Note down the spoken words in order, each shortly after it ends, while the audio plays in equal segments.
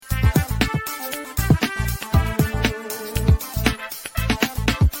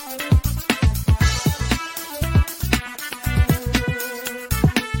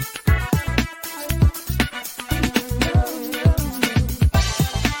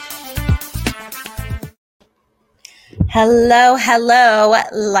Hello, hello,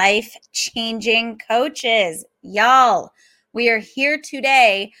 life-changing coaches. Y'all, we are here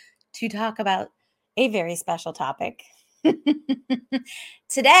today to talk about a very special topic.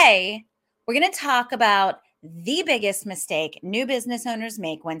 Today, we're going to talk about the biggest mistake new business owners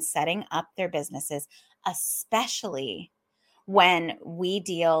make when setting up their businesses, especially when we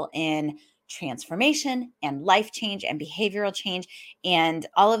deal in transformation and life change and behavioral change and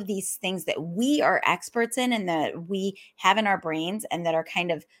all of these things that we are experts in and that we have in our brains and that are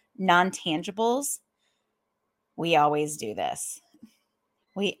kind of non-tangibles. We always do this.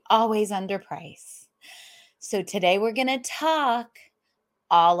 We always underprice. So today we're going to talk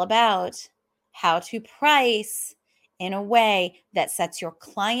all about how to price in a way that sets your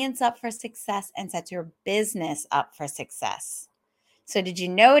clients up for success and sets your business up for success. So did you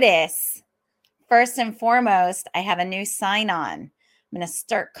notice? First and foremost, I have a new sign on. I'm going to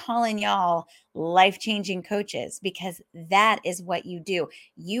start calling y'all life-changing coaches because that is what you do.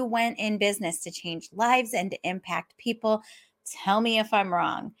 You went in business to change lives and to impact people. Tell me if I'm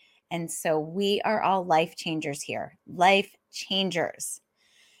wrong. And so we are all life changers here, life changers.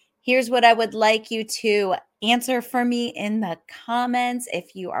 Here's what I would like you to answer for me in the comments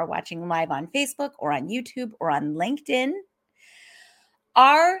if you are watching live on Facebook or on YouTube or on LinkedIn.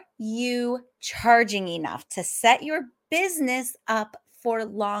 Are you charging enough to set your business up for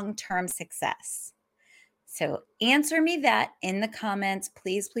long-term success? So answer me that in the comments,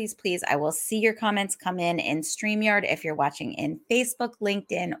 please, please, please. I will see your comments come in StreamYard if you're watching in Facebook,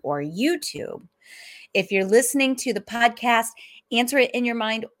 LinkedIn, or YouTube. If you're listening to the podcast, answer it in your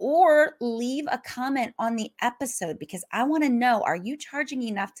mind or leave a comment on the episode because I want to know, are you charging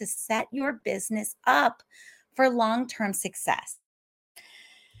enough to set your business up for long-term success?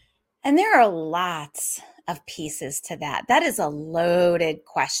 And there are lots of pieces to that. That is a loaded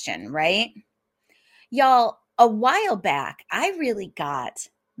question, right? Y'all, a while back, I really got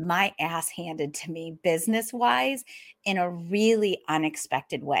my ass handed to me business-wise in a really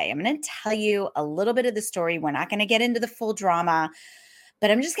unexpected way. I'm going to tell you a little bit of the story. We're not going to get into the full drama, but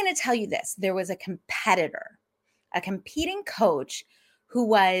I'm just going to tell you this. There was a competitor, a competing coach who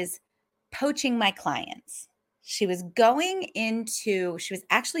was poaching my clients. She was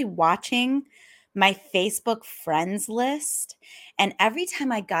actually watching my Facebook friends list. And every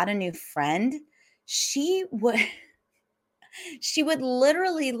time I got a new friend, she would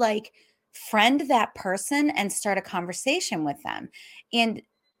literally like friend that person and start a conversation with them. And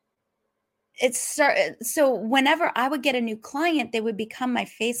so whenever I would get a new client, they would become my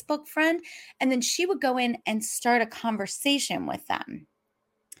Facebook friend. And then she would go in and start a conversation with them.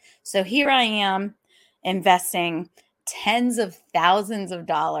 So here I am investing tens of thousands of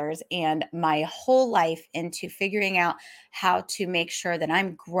dollars and my whole life into figuring out how to make sure that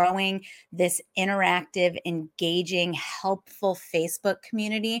I'm growing this interactive, engaging, helpful Facebook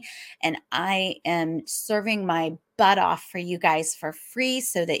community. And I am serving my butt off for you guys for free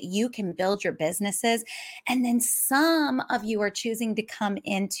so that you can build your businesses. And then some of you are choosing to come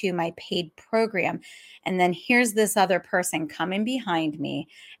into my paid program. And then here's this other person coming behind me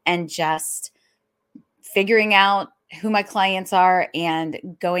and just figuring out who my clients are and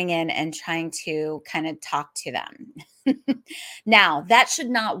going in and trying to kind of talk to them. Now, that should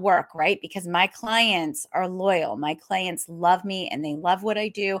not work, right? Because my clients are loyal. My clients love me and they love what I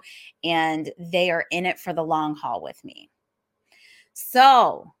do, and they are in it for the long haul with me.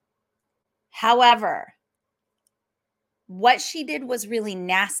 So, however, what she did was really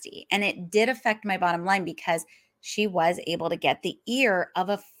nasty, and it did affect my bottom line because she was able to get the ear of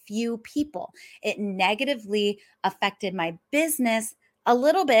a few people. It negatively affected my business a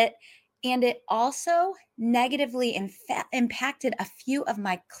little bit, and it also negatively impacted a few of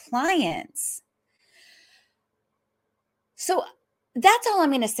my clients. So that's all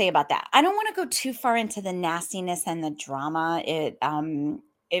I'm going to say about that. I don't want to go too far into the nastiness and the drama. It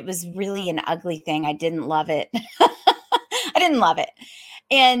was really an ugly thing. I didn't love it. I didn't love it.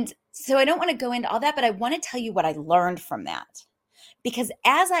 And so I don't want to go into all that, but I want to tell you what I learned from that. Because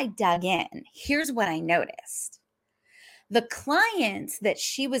as I dug in, here's what I noticed. The clients that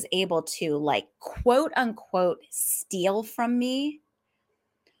she was able to like quote unquote steal from me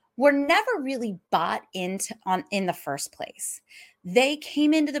were never really bought into in the first place. They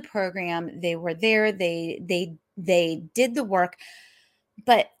came into the program, they were there, they did the work,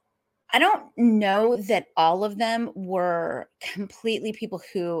 but I don't know that all of them were completely people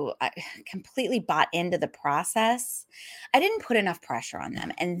who completely bought into the process. I didn't put enough pressure on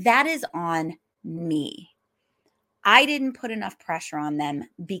them, and that is on me. I didn't put enough pressure on them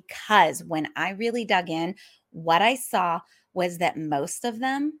because when I really dug in, what I saw was that most of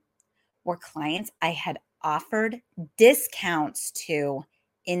them were clients I had offered discounts to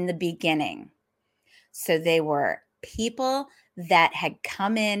in the beginning. So they were people that had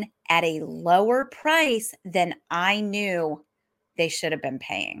come in at a lower price than I knew they should have been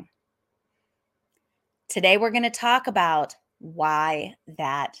paying. Today, we're going to talk about why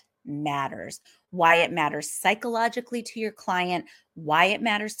that matters, why it matters psychologically to your client, why it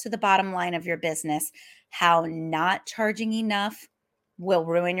matters to the bottom line of your business, how not charging enough will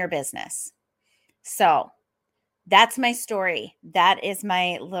ruin your business. So that's my story. That is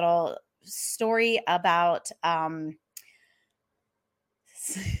my little story about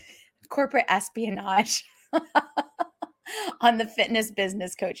corporate espionage on the fitness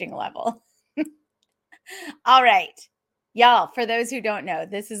business coaching level. All right. Y'all, for those who don't know,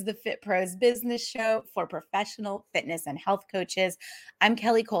 this is the Fit Pros business show for professional fitness and health coaches. I'm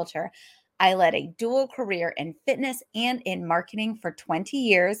Kelly Coulter. I led a dual career in fitness and in marketing for 20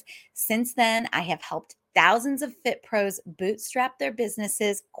 years. Since then, I have helped thousands of Fit Pros bootstrap their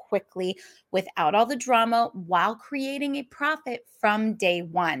businesses quickly without all the drama while creating a profit from day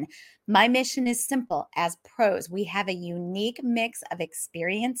one. My mission is simple. As pros, we have a unique mix of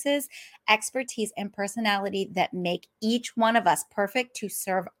experiences, expertise, and personality that make each one of us perfect to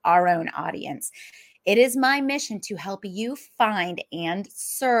serve our own audience. It is my mission to help you find and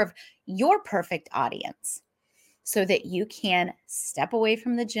serve your perfect audience so that you can step away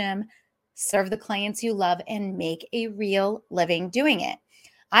from the gym, serve the clients you love, and make a real living doing it.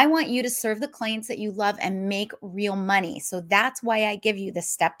 I want you to serve the clients that you love and make real money. So that's why I give you the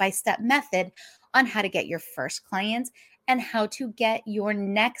step-by-step method on how to get your first clients and how to get your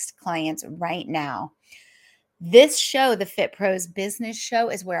next clients right now. This show, the Fit Pros Business Show,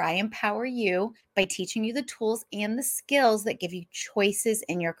 is where I empower you by teaching you the tools and the skills that give you choices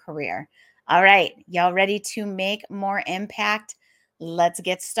in your career. All right, y'all ready to make more impact? Let's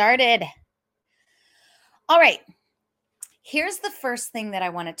get started. All right, here's the first thing that I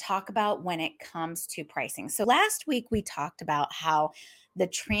want to talk about when it comes to pricing. So last week we talked about how the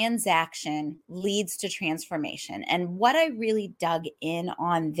transaction leads to transformation. And what I really dug in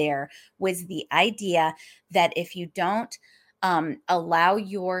on there was the idea that if you don't allow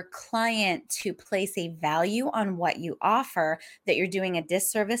your client to place a value on what you offer, that you're doing a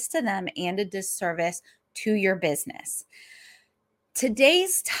disservice to them and a disservice to your business.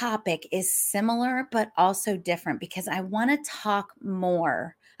 Today's topic is similar, but also different because I want to talk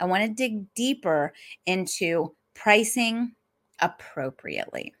more. I want to dig deeper into pricing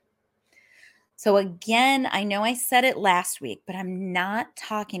appropriately. So, again, I know I said it last week, but I'm not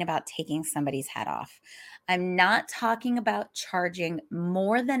talking about taking somebody's head off. I'm not talking about charging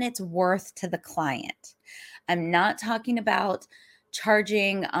more than it's worth to the client. I'm not talking about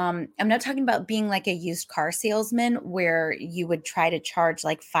I'm not talking about being like a used car salesman where you would try to charge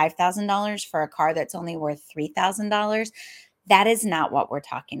like $5,000 for a car that's only worth $3,000. That is not what we're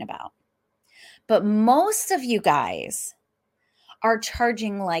talking about. But most of you guys are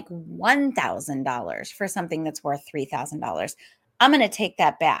charging like $1,000 for something that's worth $3,000. I'm going to take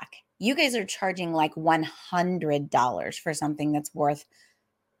that back. You guys are charging like $100 for something that's worth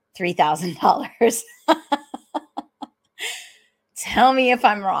 $3,000. Tell me if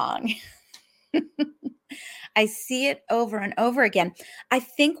I'm wrong. I see it over and over again. I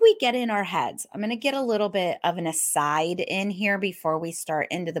think we get in our heads. I'm going to get a little bit of an aside in here before we start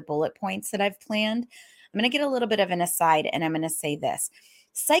into the bullet points that I've planned. I'm going to get a little bit of an aside and I'm going to say this.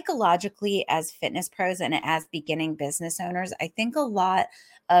 Psychologically, as fitness pros and as beginning business owners, I think a lot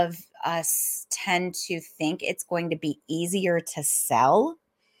of us tend to think it's going to be easier to sell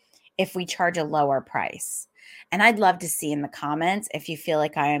if we charge a lower price. And I'd love to see in the comments if you feel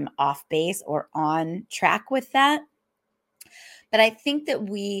like I'm off base or on track with that. But I think that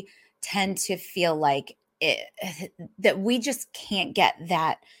we tend to feel like that we just can't get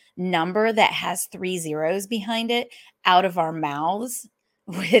that number that has 3 zeros behind it out of our mouths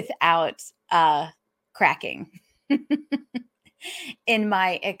without cracking. In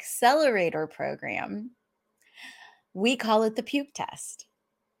my accelerator program, we call it the puke test.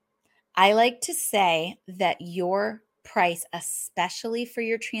 I like to say that your price, especially for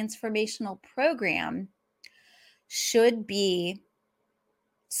your transformational program, should be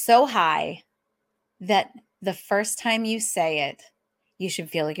so high that the first time you say it, you should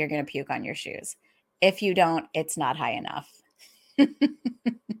feel like you're going to puke on your shoes. If you don't, it's not high enough.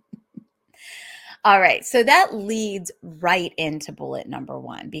 All right, so that leads right into bullet number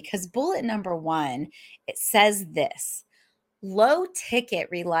 1 because bullet number 1, it says this: low ticket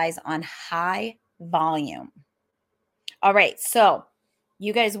relies on high volume. All right, so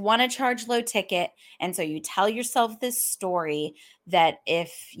you guys want to charge low ticket. And so you tell yourself this story that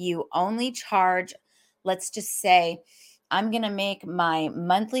if you only charge let's just say I'm going to make my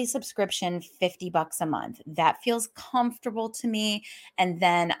monthly subscription $50 a month. That feels comfortable to me. And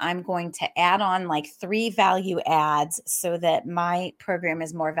then I'm going to add on like 3 value adds so that my program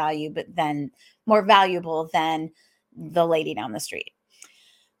is more more valuable than the lady down the street.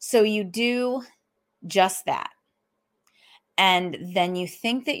 So you do just that. And then you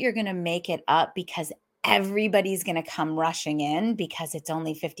think that you're going to make it up because everybody's going to come rushing in because it's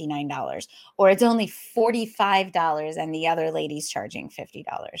only $59 or it's only $45 and the other lady's charging $50,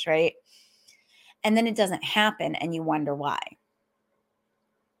 right? And then it doesn't happen and you wonder why.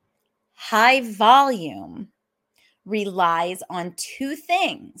 High volume relies on two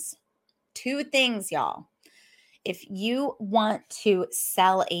things, y'all. If you want to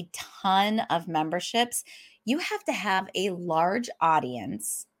sell a ton of memberships, you have to have a large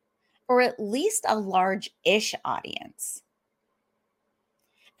audience, or at least a large-ish audience.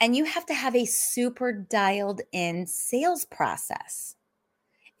 And you have to have a super dialed in sales process.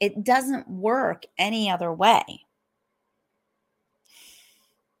 It doesn't work any other way.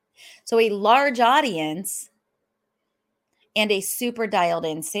 So a large audience and a super dialed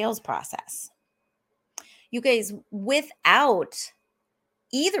in sales process. You guys, without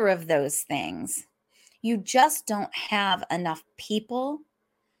either of those things, you just don't have enough people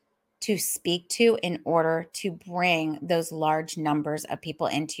to speak to in order to bring those large numbers of people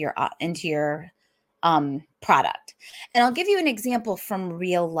into your product. And I'll give you an example from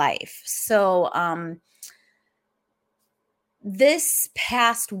real life. So this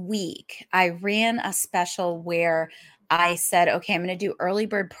past week, I ran a special where I said, okay, I'm going to do early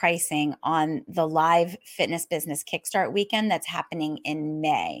bird pricing on the live fitness business kickstart weekend that's happening in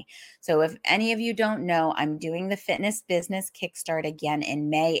May. So if any of you don't know, I'm doing the fitness business kickstart again in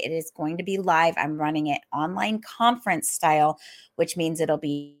May. It is going to be live. I'm running it online conference style, which means it'll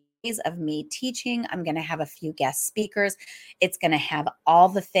be days of me teaching. I'm going to have a few guest speakers. It's going to have all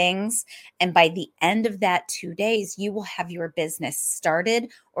the things. And by the end of that 2 days, you will have your business started,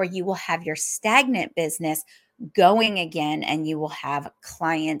 or you will have your stagnant business going again, and you will have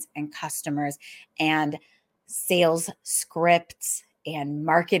clients and customers and sales scripts and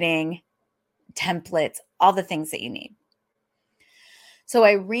marketing templates, all the things that you need. So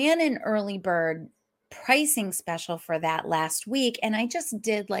I ran an early bird pricing special for that last week, and I just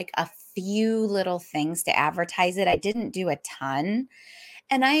did like a few little things to advertise it. I didn't do a ton,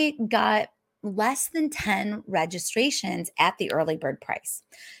 and I got less than 10 registrations at the early bird price.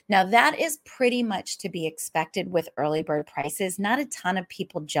 Now, that is pretty much to be expected with early bird prices. Not a ton of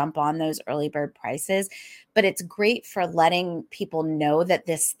people jump on those early bird prices, but it's great for letting people know that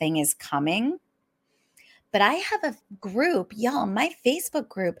this thing is coming. But I have a group, y'all, my Facebook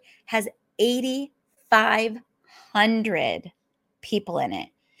group has 8,500 people in it.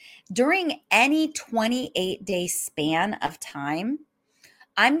 During any 28-day span of time,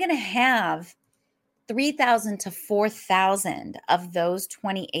 I'm going to have 3,000 to 4,000 of those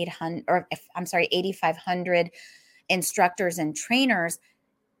 8,500 instructors and trainers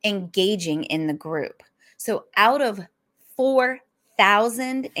engaging in the group. So out of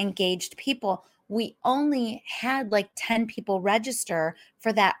 4,000 engaged people, we only had like 10 people register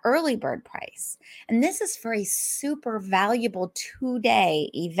for that early bird price. And this is for a super valuable 2-day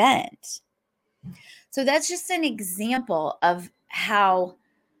event. So that's just an example of how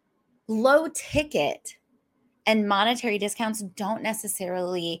low ticket and monetary discounts don't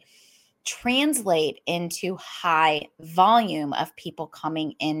necessarily translate into high volume of people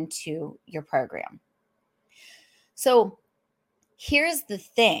coming into your program. So here's the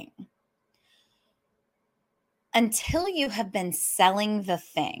thing. Until you have been selling the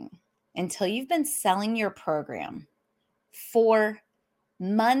thing, until you've been selling your program for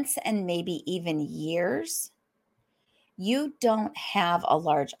months and maybe even years, you don't have a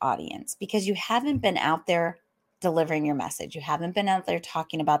large audience because you haven't been out there delivering your message. You haven't been out there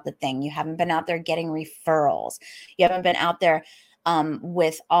talking about the thing. You haven't been out there getting referrals. You haven't been out there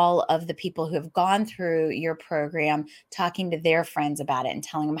with all of the people who have gone through your program, talking to their friends about it and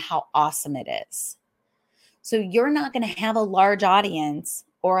telling them how awesome it is. So you're not going to have a large audience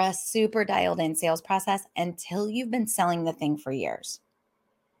or a super dialed in sales process until you've been selling the thing for years.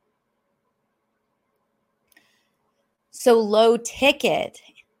 So low ticket,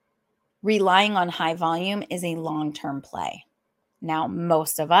 relying on high volume, is a long-term play. Now,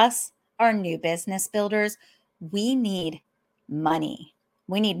 most of us are new business builders. We need money.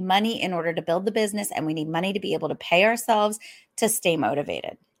 We need money in order to build the business, and we need money to be able to pay ourselves to stay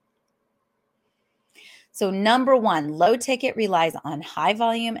motivated. So number one, low ticket relies on high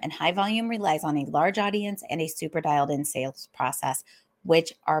volume, and high volume relies on a large audience and a super dialed in sales process.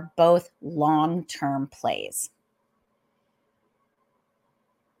 which are both long-term plays.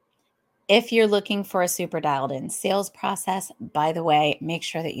 If you're looking for a super dialed in sales process, by the way, make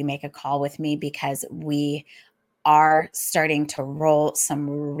sure that you make a call with me because we are starting to roll some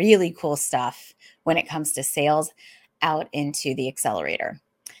really cool stuff when it comes to sales out into the accelerator.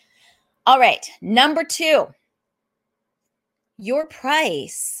 All right, number 2, your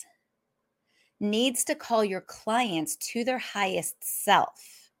price needs to call your clients to their highest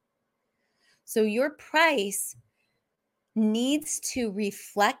self. So your price needs to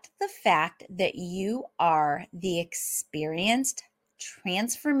reflect the fact that you are the experienced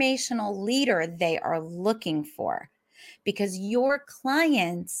transformational leader they are looking for, because your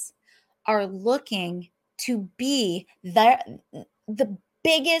clients are looking to be the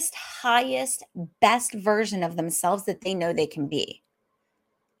biggest, highest, best version of themselves that they know they can be.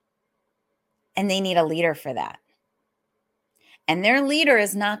 And they need a leader for that. And their leader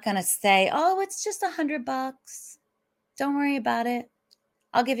is not going to say, oh, it's just $100. Don't worry about it.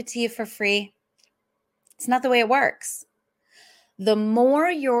 I'll give it to you for free. It's not the way it works. The more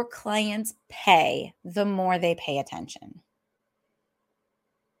your clients pay, the more they pay attention.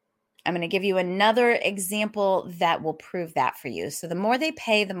 I'm going to give you another example that will prove that for you. So the more they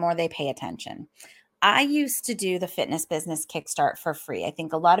pay, the more they pay attention. I used to do the Fitness Business Kickstart for free. I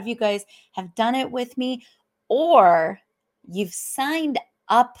think a lot of you guys have done it with me, or you've signed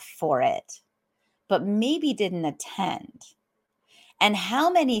up for it, but maybe didn't attend. And how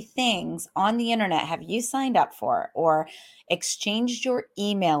many things on the internet have you signed up for or exchanged your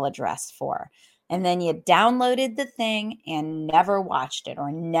email address for? And then you downloaded the thing and never watched it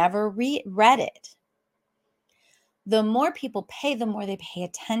or never read it. The more people pay, the more they pay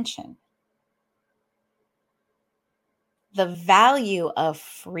attention. The value of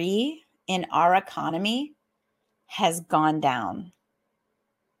free in our economy has gone down.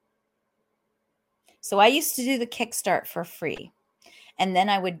 So I used to do the Kickstart for free. And then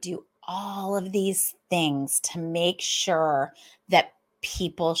I would do all of these things to make sure that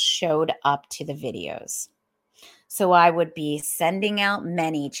people showed up to the videos. So I would be sending out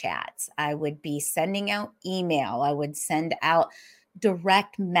ManyChats. I would be sending out email. I would send out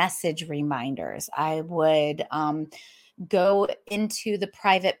direct message reminders. I would go into the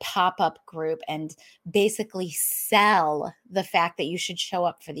private pop-up group and basically sell the fact that you should show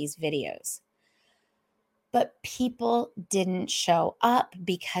up for these videos. But people didn't show up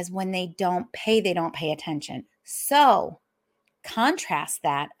because when they don't pay attention. So contrast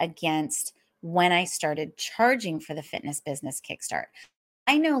that against when I started charging for the Fitness Business Kickstart.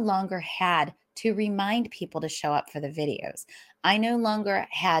 I no longer had to remind people to show up for the videos. I no longer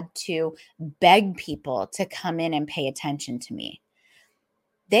had to beg people to come in and pay attention to me.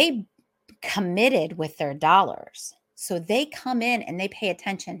 They committed with their dollars. So they come in and they pay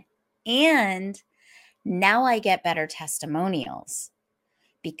attention, and now I get better testimonials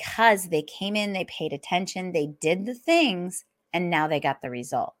because they came in, they paid attention, they did the things, and now they got the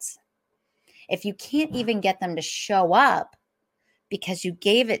results. If you can't even get them to show up because you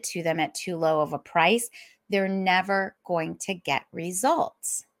gave it to them at too low of a price, they're never going to get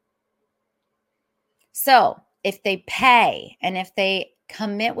results. So if they pay and if they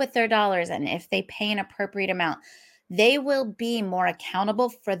commit with their dollars and if they pay an appropriate amount, they will be more accountable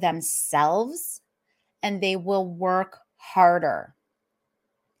for themselves and they will work harder,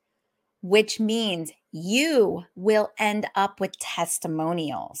 which means you will end up with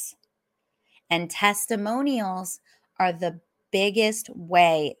testimonials. And testimonials are the biggest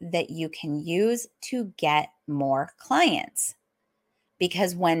way that you can use to get more clients.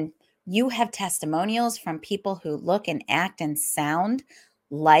 Because when you have testimonials from people who look and act and sound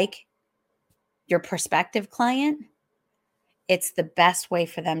like your prospective client, it's the best way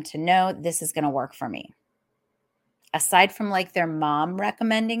for them to know this is going to work for me. Aside from like their mom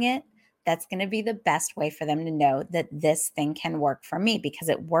recommending it, that's going to be the best way for them to know that this thing can work for me because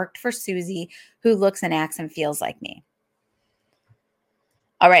it worked for Susie, who looks and acts and feels like me.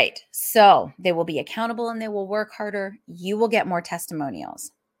 All right. So they will be accountable and they will work harder. You will get more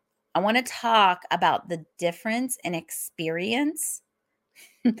testimonials. I want to talk about the difference in experience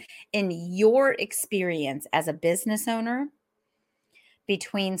in your experience as a business owner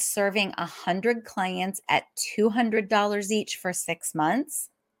between serving 100 clients at $200 each for 6 months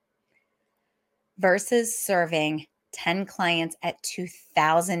versus serving 10 clients at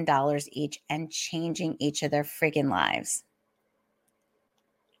 $2,000 each and changing each of their friggin' lives.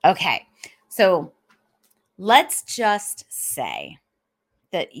 Okay, so let's just say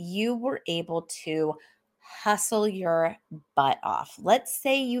that you were able to hustle your butt off. Let's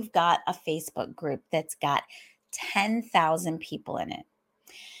say you've got a Facebook group that's got 10,000 people in it,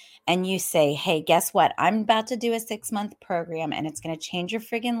 and you say, hey, guess what? I'm about to do a 6-month program and it's going to change your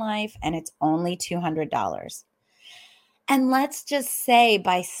friggin' life, and it's only $200. And let's just say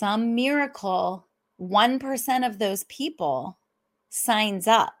by some miracle, 1% of those people signs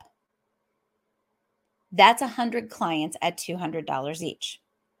up. That's 100 clients at $200 each.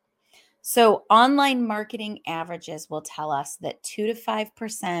 So online marketing averages will tell us that 2 to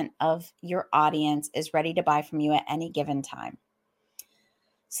 5% of your audience is ready to buy from you at any given time.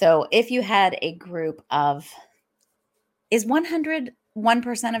 So if you had a group of, is 100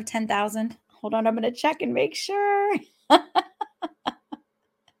 1% of 10,000? Hold on, I'm going to check and make sure.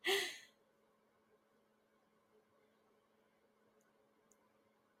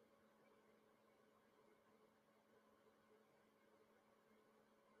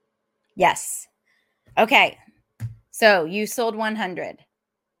 Yes. Okay. So you sold 100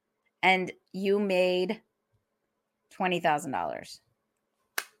 and you made $20,000.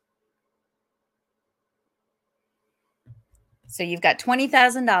 So you've got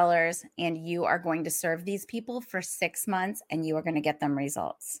 $20,000 and you are going to serve these people for 6 months and you are going to get them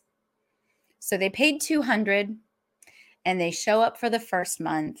results. So they paid 200 and they show up for the first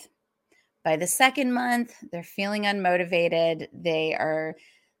month. By the second month, they're feeling unmotivated.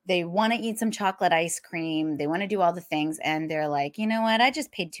 They want to eat some chocolate ice cream. They want to do all the things. And they're like, you know what? I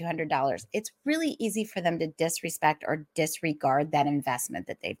just paid $200. It's really easy for them to disrespect or disregard that investment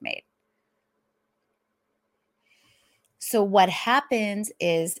that they've made. So what happens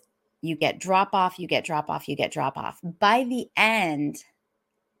is you get drop off, you get drop off, you get drop off. By the end,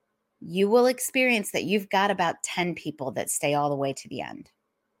 you will experience that you've got about 10 people that stay all the way to the end.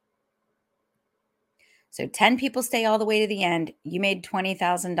 So 10 people stay all the way to the end. You made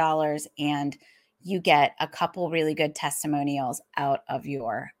 $20,000 and you get a couple really good testimonials out of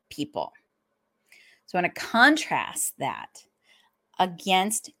your people. So I want to contrast that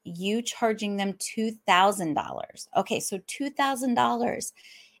against you charging them $2,000. Okay, so $2,000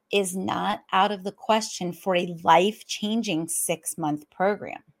 is not out of the question for a life-changing 6-month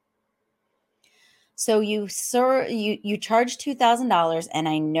program. So you charge $2,000, and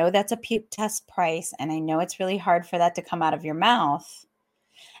I know that's a peep test price, and I know it's really hard for that to come out of your mouth,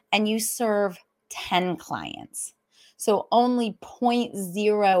 and you serve 10 clients. So only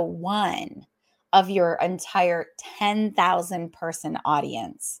 0.01 of your entire 10,000 person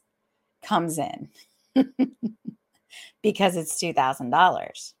audience comes in because it's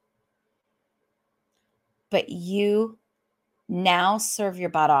 $2,000. But you now serve your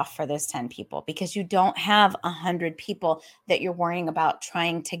butt off for those 10 people because you don't have 100 people that you're worrying about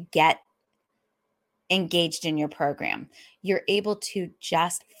trying to get engaged in your program. You're able to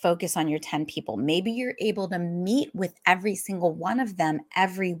just focus on your 10 people. Maybe you're able to meet with every single one of them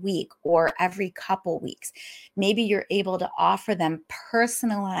every week or every couple weeks. Maybe you're able to offer them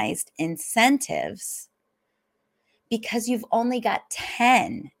personalized incentives because you've only got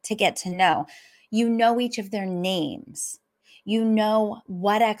 10 to get to know. You know each of their names. You know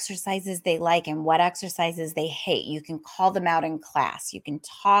what exercises they like and what exercises they hate. You can call them out in class. You can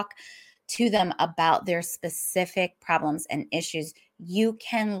talk to them about their specific problems and issues. You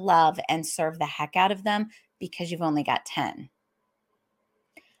can love and serve the heck out of them because you've only got 10.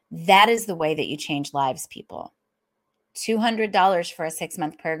 That is the way that you change lives, people. $200 for a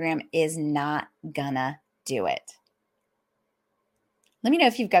 6-month program is not gonna do it. Let me know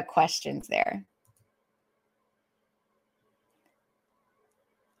if you've got questions there.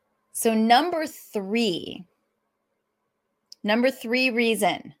 So number three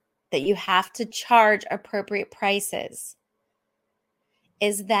reason that you have to charge appropriate prices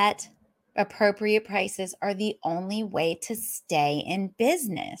is that appropriate prices are the only way to stay in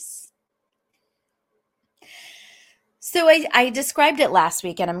business. So I described it last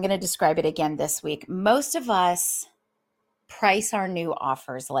week, and I'm going to describe it again this week. Most of us price our new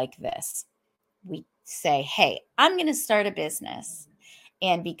offers like this. We say, hey, I'm going to start a business.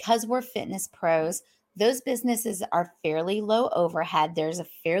 And because we're fitness pros, those businesses are fairly low overhead. There's a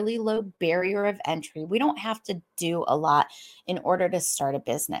fairly low barrier of entry. We don't have to do a lot in order to start a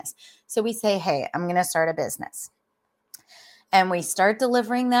business. So we say, hey, I'm going to start a business. And we start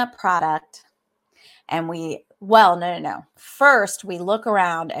delivering that product. And no. First, we look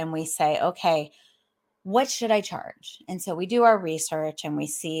around and we say, okay, what should I charge? And so we do our research and we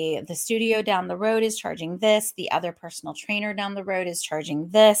see the studio down the road is charging this. The other personal trainer down the road is charging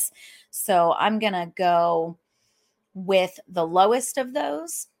this. So I'm going to go with the lowest of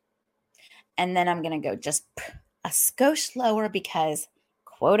those. And then I'm going to go just a skosh lower because,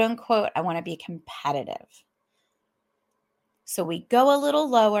 quote unquote, I want to be competitive. So we go a little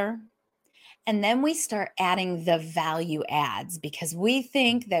lower And then we start adding the value adds because we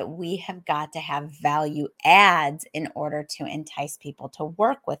think that we have got to have value adds in order to entice people to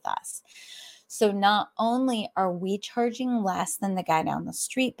work with us. So not only are we charging less than the guy down the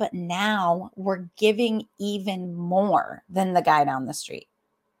street, but now we're giving even more than the guy down the street.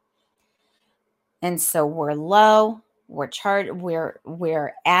 And so we're low,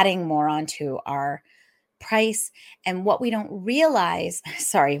 we're adding more onto our price. And what we don't realize,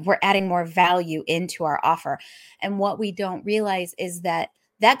 sorry, we're adding more value into our offer. And what we don't realize is that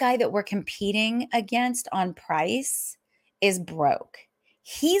that guy that we're competing against on price is broke.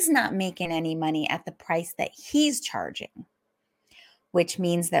 He's not making any money at the price that he's charging, which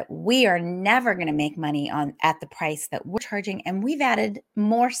means that we are never going to make money on at the price that we're charging, and we've added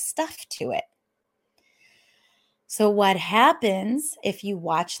more stuff to it. So, what happens if you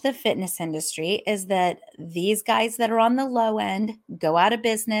watch the fitness industry is that these guys that are on the low end go out of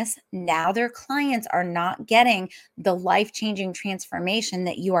business. Now, their clients are not getting the life changing transformation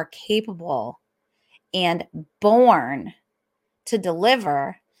that you are capable and born to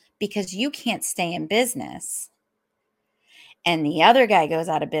deliver because you can't stay in business. And the other guy goes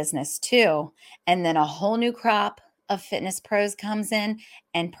out of business too. And then a whole new crop of fitness pros comes in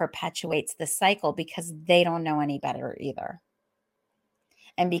and perpetuates the cycle because they don't know any better either.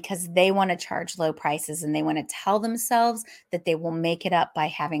 And because they want to charge low prices and they want to tell themselves that they will make it up by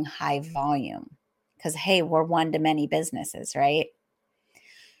having high volume. Because, hey, we're one to many businesses, right?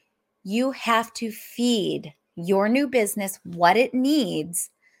 You have to feed your new business what it needs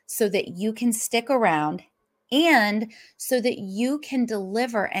so that you can stick around and so that you can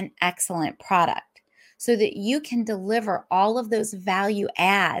deliver an excellent product, so that you can deliver all of those value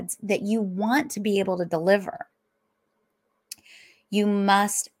adds that you want to be able to deliver. You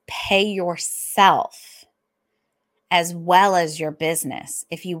must pay yourself as well as your business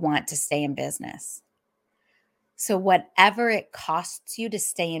if you want to stay in business. So whatever it costs you to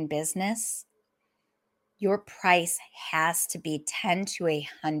stay in business, your price has to be 10 to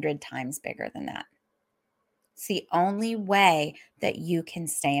 100 times bigger than that. It's the only way that you can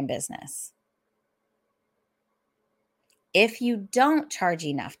stay in business. If you don't charge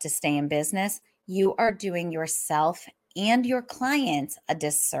enough to stay in business, you are doing yourself and your clients a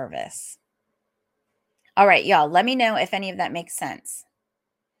disservice. All right, y'all, let me know if any of that makes sense.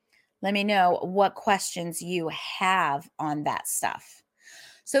 Let me know what questions you have on that stuff.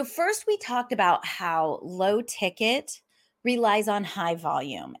 So first we talked about how low ticket relies on high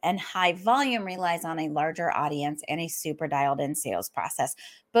volume and high volume relies on a larger audience and a super dialed in sales process,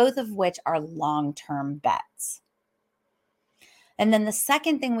 both of which are long-term bets. And then the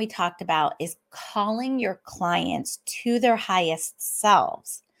second thing we talked about is calling your clients to their highest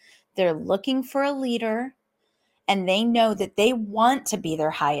selves. They're looking for a leader and they know that they want to be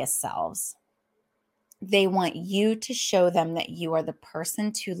their highest selves. They want you to show them that you are the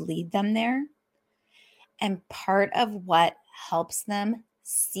person to lead them there. And part of what helps them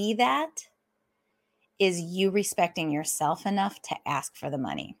see that is you respecting yourself enough to ask for the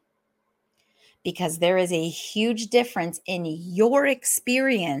money. Because there is a huge difference in your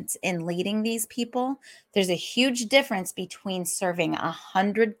experience in leading these people. There's a huge difference between serving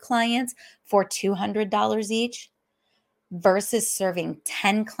 100 clients for $200 each versus serving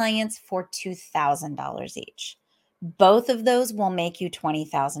 10 clients for $2,000 each. Both of those will make you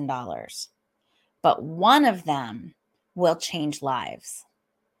 $20,000, but one of them will change lives.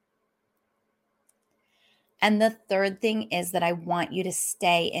 And the third thing is that I want you to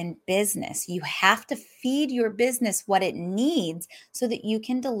stay in business. You have to feed your business what it needs so that you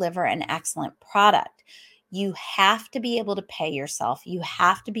can deliver an excellent product. You have to be able to pay yourself. You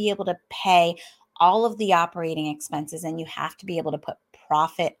have to be able to pay all of the operating expenses, and you have to be able to put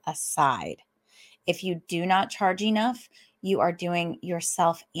profit aside. If you do not charge enough, you are doing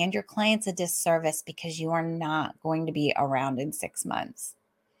yourself and your clients a disservice because you are not going to be around in 6 months.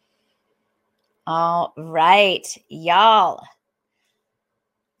 All right, y'all.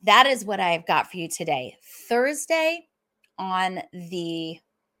 That is what I've got for you today. Thursday I've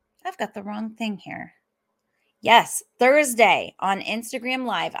got the wrong thing here. Yes, Thursday on Instagram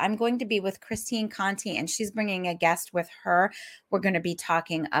Live, I'm going to be with Christine Conti, and she's bringing a guest with her. We're going to be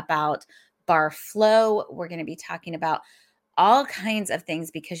talking about bar flow. We're going to be talking about all kinds of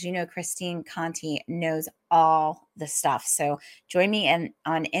things because Christine Conti knows all the stuff. So join me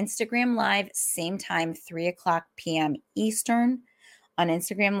on Instagram Live, same time, 3:00 p.m. Eastern on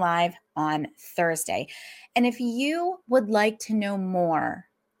Instagram Live on Thursday. And if you would like to know more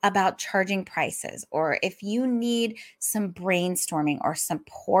about charging prices, or if you need some brainstorming or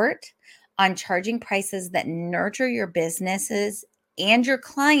support on charging prices that nurture your businesses and your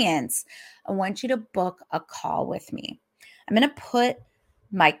clients, I want you to book a call with me. I'm going to put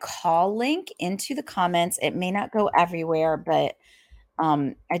my call link into the comments. It may not go everywhere, but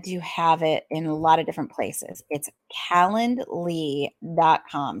I do have it in a lot of different places. It's calendly.com,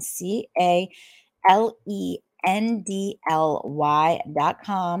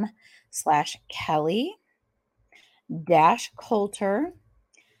 calendly.com/Kelly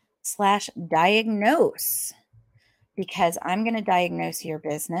Coulter/diagnose, because I'm going to diagnose your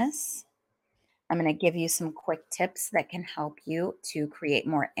business. I'm going to give you some quick tips that can help you to create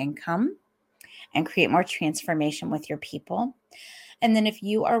more income and create more transformation with your people. And then if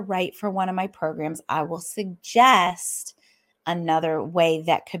you are right for one of my programs, I will suggest another way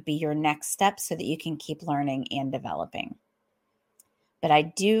that could be your next step so that you can keep learning and developing. But I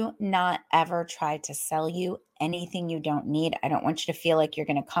do not ever try to sell you anything you don't need. I don't want you to feel like you're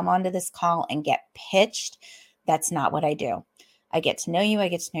going to come onto this call and get pitched. That's not what I do. I get to know you. I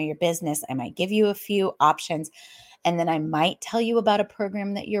get to know your business. I might give you a few options, and then I might tell you about a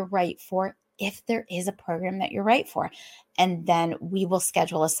program that you're right for, if there is a program that you're right for. And then we will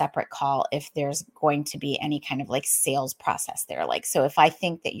schedule a separate call if there's going to be any kind of like sales process there. Like, so if I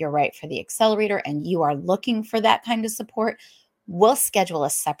think that you're right for the accelerator and you are looking for that kind of support, we'll schedule a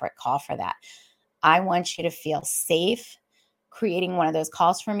separate call for that. I want you to feel safe creating one of those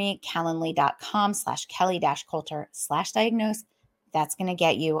calls for me. Calendly.com/Kelly-Coulter/diagnose. That's going to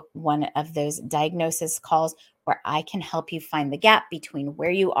get you one of those diagnosis calls where I can help you find the gap between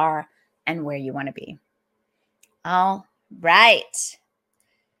where you are and where you want to be. All right.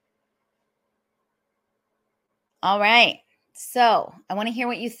 All right. So I want to hear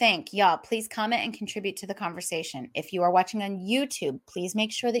what you think. Y'all, please comment and contribute to the conversation. If you are watching on YouTube, please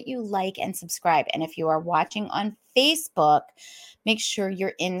make sure that you like and subscribe. And if you are watching on Facebook, make sure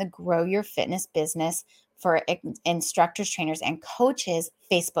you're in the Grow Your Fitness Business for Instructors, Trainers, and Coaches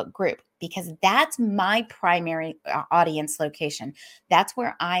Facebook group, because that's my primary audience location. That's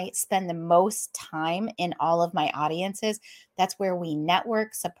where I spend the most time in all of my audiences. That's where we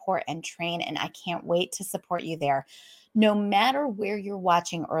network, support, and train. And I can't wait to support you there. No matter where you're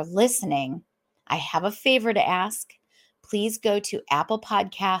watching or listening, I have a favor to ask. Please go to Apple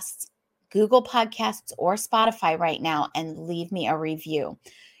Podcasts, Google Podcasts, or Spotify right now and leave me a review.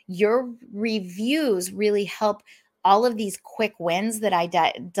 Your reviews really help all of these quick wins that I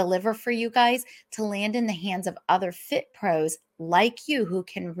deliver for you guys to land in the hands of other fit pros like you who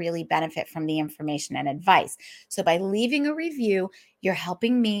can really benefit from the information and advice. So by leaving a review, you're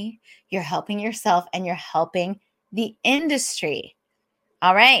helping me, you're helping yourself, and you're helping the industry.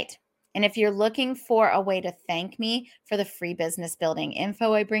 All right. And if you're looking for a way to thank me for the free business building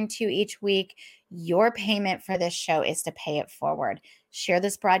info I bring to you each week, your payment for this show is to pay it forward. Share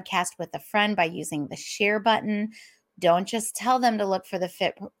this broadcast with a friend by using the share button. Don't just tell them to look for the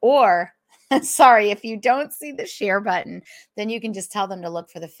fit, or sorry, if you don't see the share button, then you can just tell them to look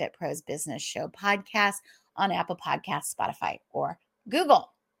for the Fit Pros Business Show podcast on Apple Podcasts, Spotify, or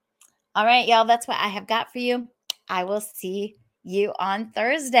Google. All right, y'all, that's what I have got for you. I will see you on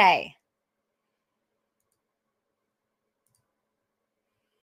Thursday.